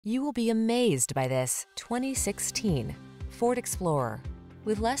You will be amazed by this 2016 Ford Explorer.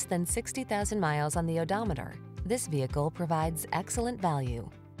 With less than 60,000 miles on the odometer, this vehicle provides excellent value.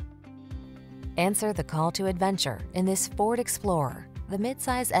 Answer the call to adventure in this Ford Explorer, the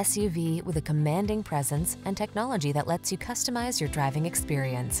midsize SUV with a commanding presence and technology that lets you customize your driving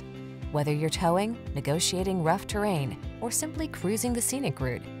experience. Whether you're towing, negotiating rough terrain, or simply cruising the scenic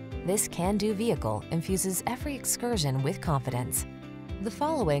route, this can-do vehicle infuses every excursion with confidence. The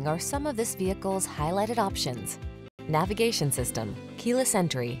following are some of this vehicle's highlighted options: navigation system, keyless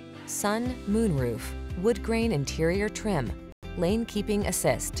entry, sun, moonroof, wood grain interior trim, lane keeping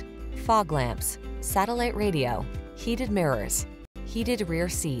assist, fog lamps, satellite radio, heated mirrors, heated rear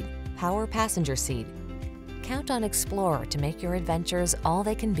seat, power passenger seat. Count on Explorer to make your adventures all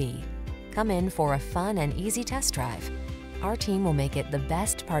they can be. Come in for a fun and easy test drive. Our team will make it the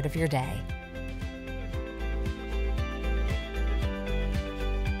best part of your day.